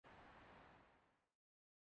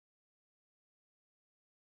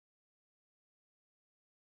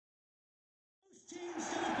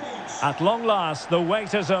At long last, the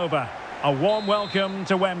wait is over. A warm welcome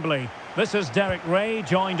to Wembley. This is Derek Ray,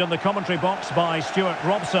 joined in the commentary box by Stuart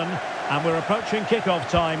Robson, and we're approaching kick-off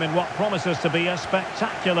time in what promises to be a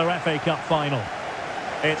spectacular FA Cup final.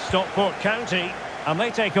 It's Stockport County, and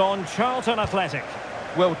they take on Charlton Athletic.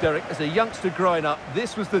 Well, Derek, as a youngster growing up,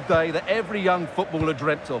 this was the day that every young footballer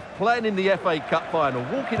dreamt of. Playing in the FA Cup final,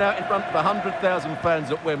 walking out in front of 100,000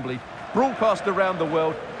 fans at Wembley, broadcast around the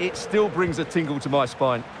world, it still brings a tingle to my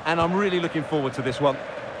spine. And I'm really looking forward to this one.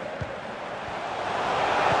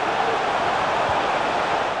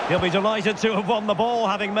 He'll be delighted to have won the ball,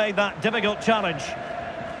 having made that difficult challenge.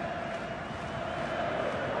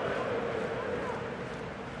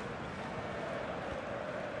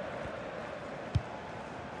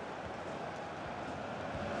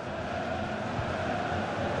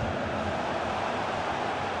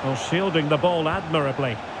 Well, shielding the ball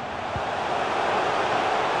admirably.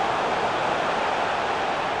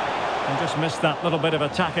 And just missed that little bit of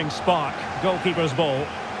attacking spark. Goalkeeper's ball.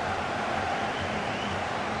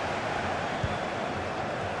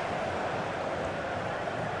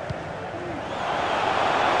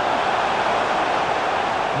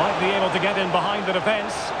 Might be able to get in behind the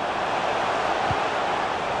defence.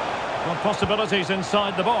 Well, possibilities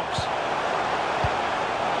inside the box.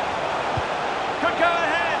 Could go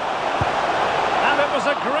ahead. And it was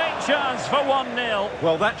a great chance for 1-0.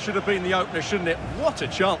 Well, that should have been the opener, shouldn't it? What a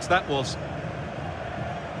chance that was.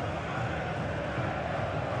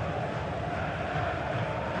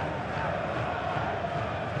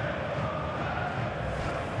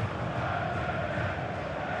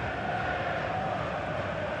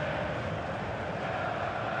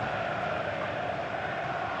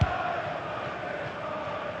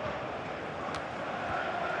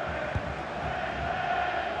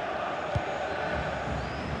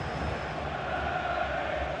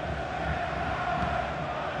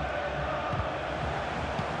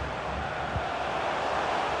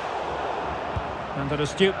 And an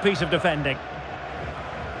astute piece of defending.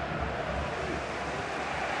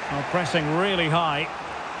 Well, pressing really high.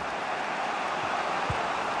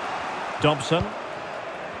 Dobson.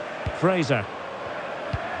 Fraser.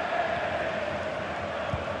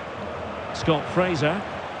 Scott Fraser.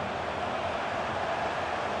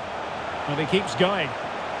 And he keeps going.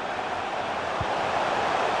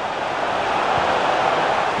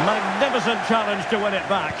 Magnificent challenge to win it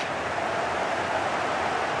back.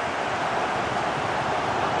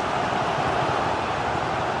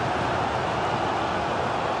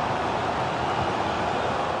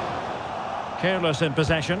 Careless in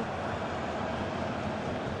possession.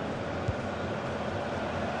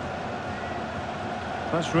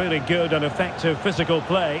 That's really good and effective physical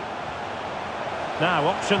play. Now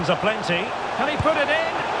options are plenty. Can he put it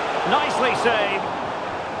in? Nicely saved.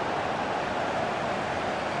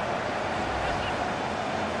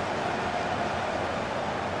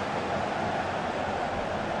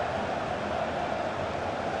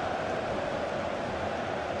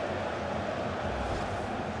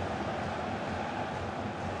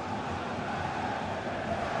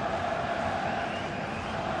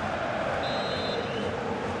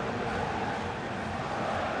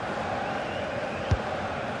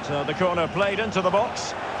 So the corner played into the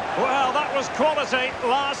box. Well, that was quality.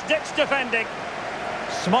 Last-ditch defending.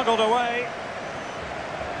 Smuggled away.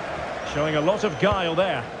 Showing a lot of guile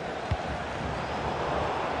there.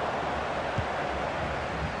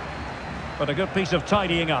 But a good piece of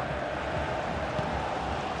tidying up.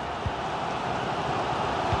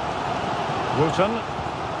 Wooten.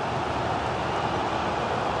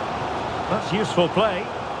 That's useful play.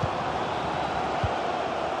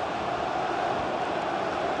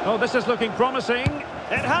 Oh, this is looking promising.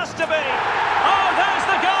 It has to be. Oh, there's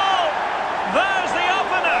the goal. There's the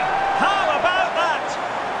opener. How about that?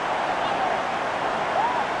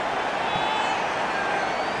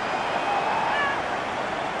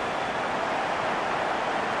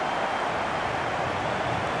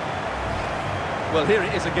 Well, here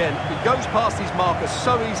it is again. He goes past his marker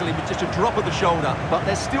so easily with just a drop of the shoulder, but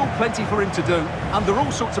there's still plenty for him to do. Under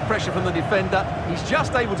all sorts of pressure from the defender, he's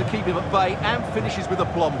just able to keep him at bay and finishes with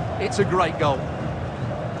aplomb. It's a great goal.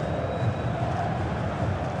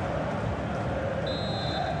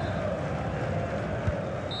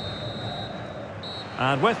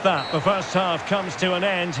 And with that, the first half comes to an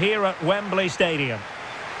end here at Wembley Stadium.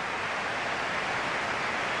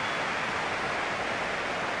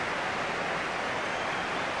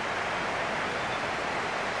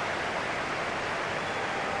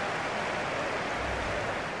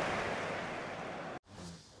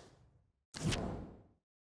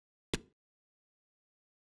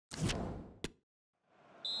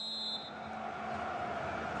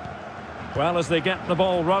 Well, as they get the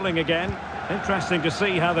ball rolling again, interesting to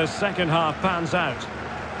see how the second half pans out.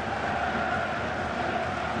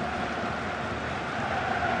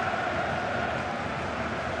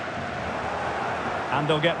 And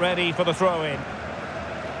they'll get ready for the throw-in.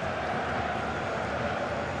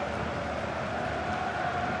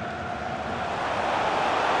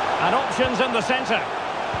 And options in the centre.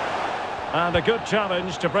 And a good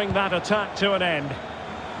challenge to bring that attack to an end.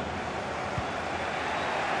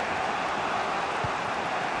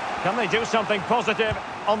 Can they do something positive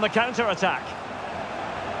on the counter-attack?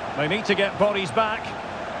 They need to get bodies back.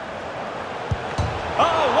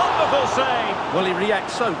 Oh, wonderful save! Well, he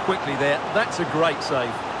reacts so quickly there. That's a great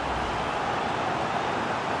save.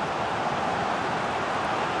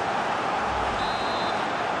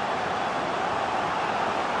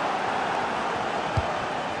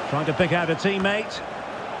 Trying to pick out a teammate.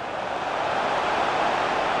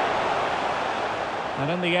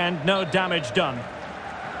 And in the end, no damage done.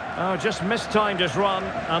 Oh, just mistimed his run,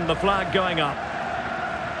 and the flag going up.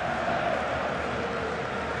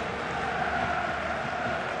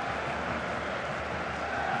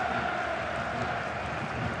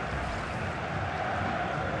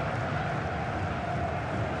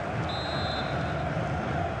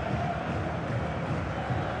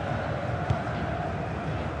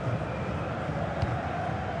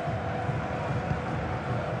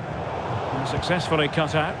 And successfully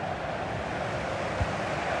cut out.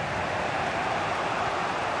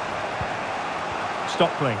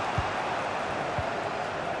 Stockley.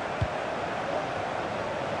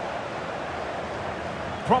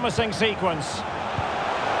 Promising sequence.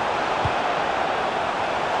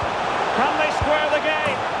 Can they square the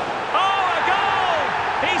game? Oh, a goal!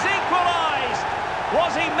 He's equalised!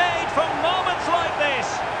 Was he made for moments like this?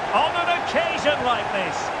 On an occasion like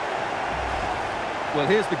this? Well,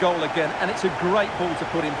 here's the goal again, and it's a great ball to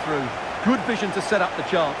put him through. Good vision to set up the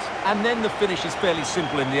chance, and then the finish is fairly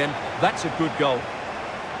simple in the end. That's a good goal.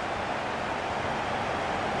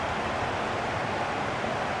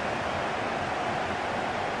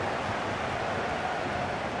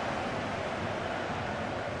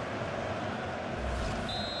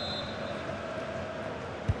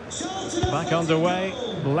 Back underway,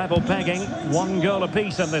 level pegging, 1 goal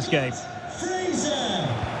apiece in this game.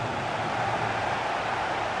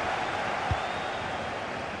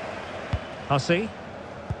 Hussey.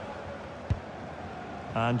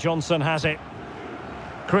 And Johnson has it.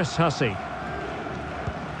 Chris Hussey.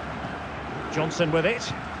 Johnson with it.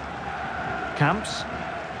 Camps.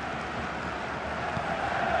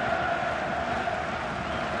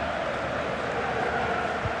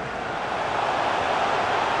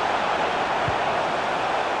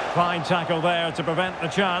 Fine tackle there to prevent the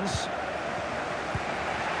chance.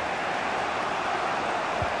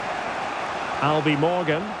 Albie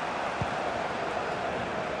Morgan.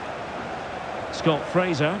 Scott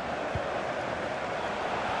Fraser.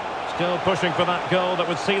 Still pushing for that goal that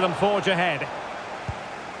would see them forge ahead.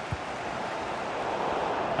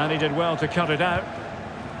 And he did well to cut it out.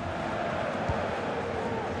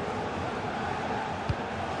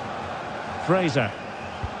 Fraser.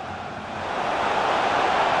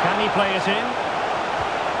 Can he play it in?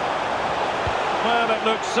 Well, it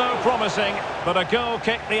looked so promising, but a goal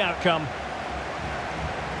kicked the outcome.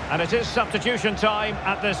 And it is substitution time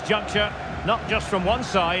at this juncture, not just from one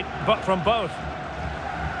side, but from both.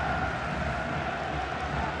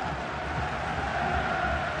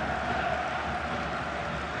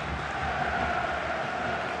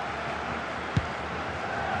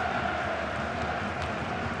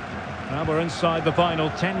 Now we're inside the final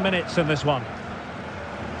 10 minutes in this one.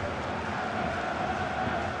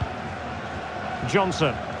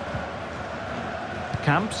 Johnson.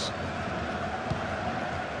 Camps.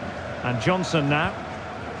 And Johnson now.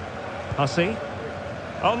 Hussey.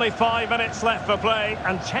 Only 5 minutes left for play,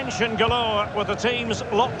 and tension galore with the teams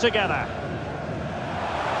locked together.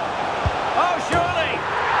 Oh, surely!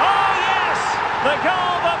 Oh, yes! The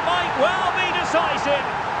goal that might well be decisive.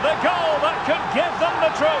 The goal that could give them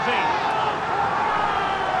the trophy.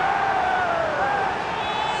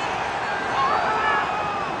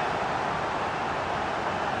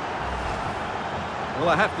 Well,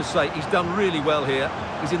 I have to say, he's done really well here.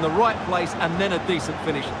 He's in the right place and then a decent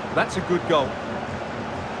finish. That's a good goal.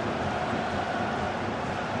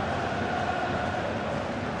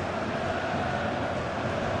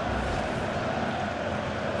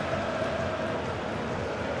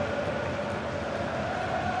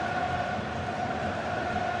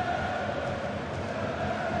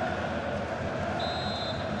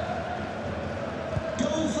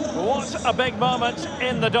 What a big moment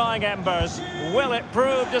in the dying embers. Will it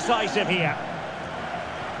prove decisive here?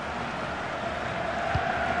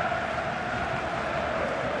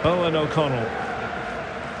 Owen O'Connell.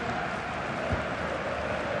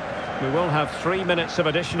 We will have 3 minutes of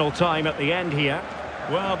additional time at the end here.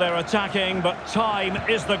 Well, they're attacking, but time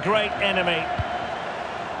is the great enemy.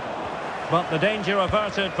 But the danger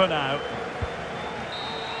averted for now.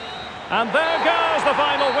 And there goes the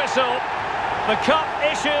final whistle. The cup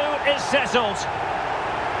issue is settled.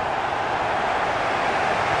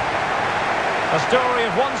 A story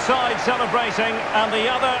of one side celebrating and the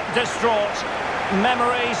other distraught.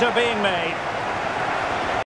 Memories are being made.